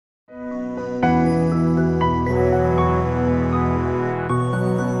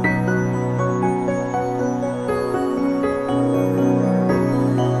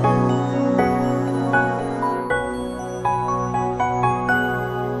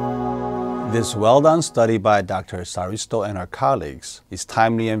This well-done study by Dr. Saristo and her colleagues is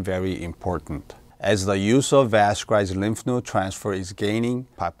timely and very important, as the use of vascularized lymph node transfer is gaining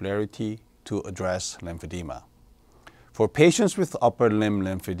popularity to address lymphedema. For patients with upper limb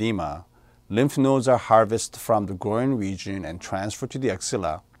lymphedema, lymph nodes are harvested from the groin region and transferred to the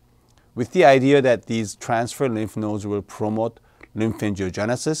axilla, with the idea that these transferred lymph nodes will promote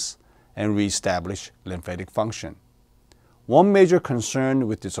lymphangiogenesis and reestablish lymphatic function. One major concern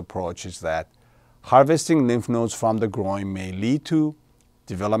with this approach is that harvesting lymph nodes from the groin may lead to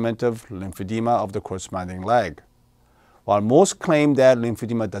development of lymphedema of the corresponding leg. While most claim that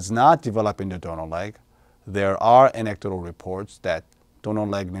lymphedema does not develop in the donor leg, there are anecdotal reports that donor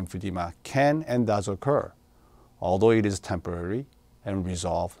leg lymphedema can and does occur, although it is temporary and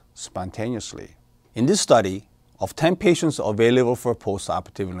resolved spontaneously. In this study, of 10 patients available for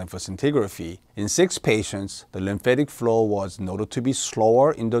postoperative lymphoscintigraphy, in 6 patients, the lymphatic flow was noted to be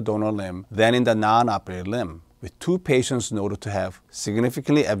slower in the donor limb than in the non-operated limb, with 2 patients noted to have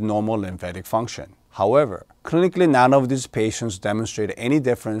significantly abnormal lymphatic function. However, clinically none of these patients demonstrated any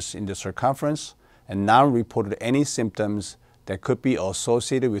difference in the circumference, and none reported any symptoms that could be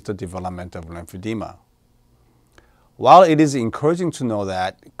associated with the development of lymphedema. While it is encouraging to know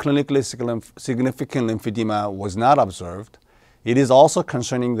that clinically significant lymphedema was not observed, it is also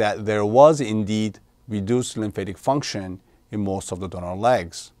concerning that there was indeed reduced lymphatic function in most of the donor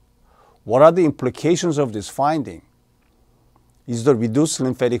legs. What are the implications of this finding? Is the reduced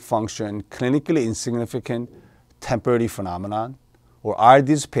lymphatic function clinically insignificant temporary phenomenon, or are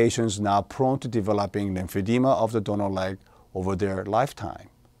these patients now prone to developing lymphedema of the donor leg over their lifetime?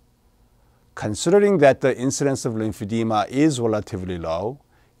 Considering that the incidence of lymphedema is relatively low,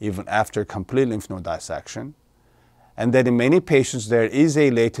 even after complete lymph node dissection, and that in many patients there is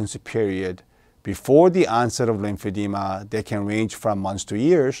a latency period before the onset of lymphedema that can range from months to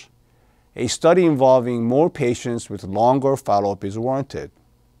years, a study involving more patients with longer follow-up is warranted.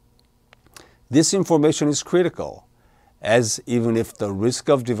 This information is critical, as even if the risk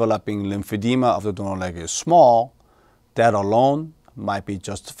of developing lymphedema of the donor leg is small, that alone might be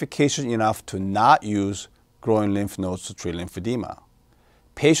justification enough to not use growing lymph nodes to treat lymphedema.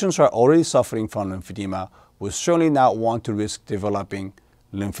 Patients who are already suffering from lymphedema will certainly not want to risk developing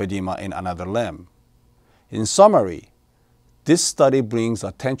lymphedema in another limb. In summary, this study brings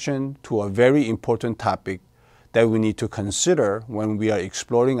attention to a very important topic that we need to consider when we are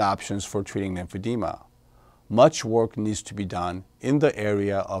exploring options for treating lymphedema. Much work needs to be done in the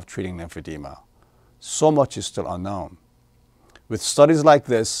area of treating lymphedema. So much is still unknown. With studies like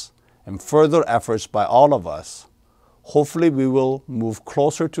this and further efforts by all of us, hopefully we will move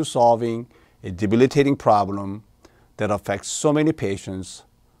closer to solving a debilitating problem that affects so many patients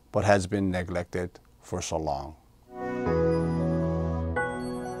but has been neglected for so long.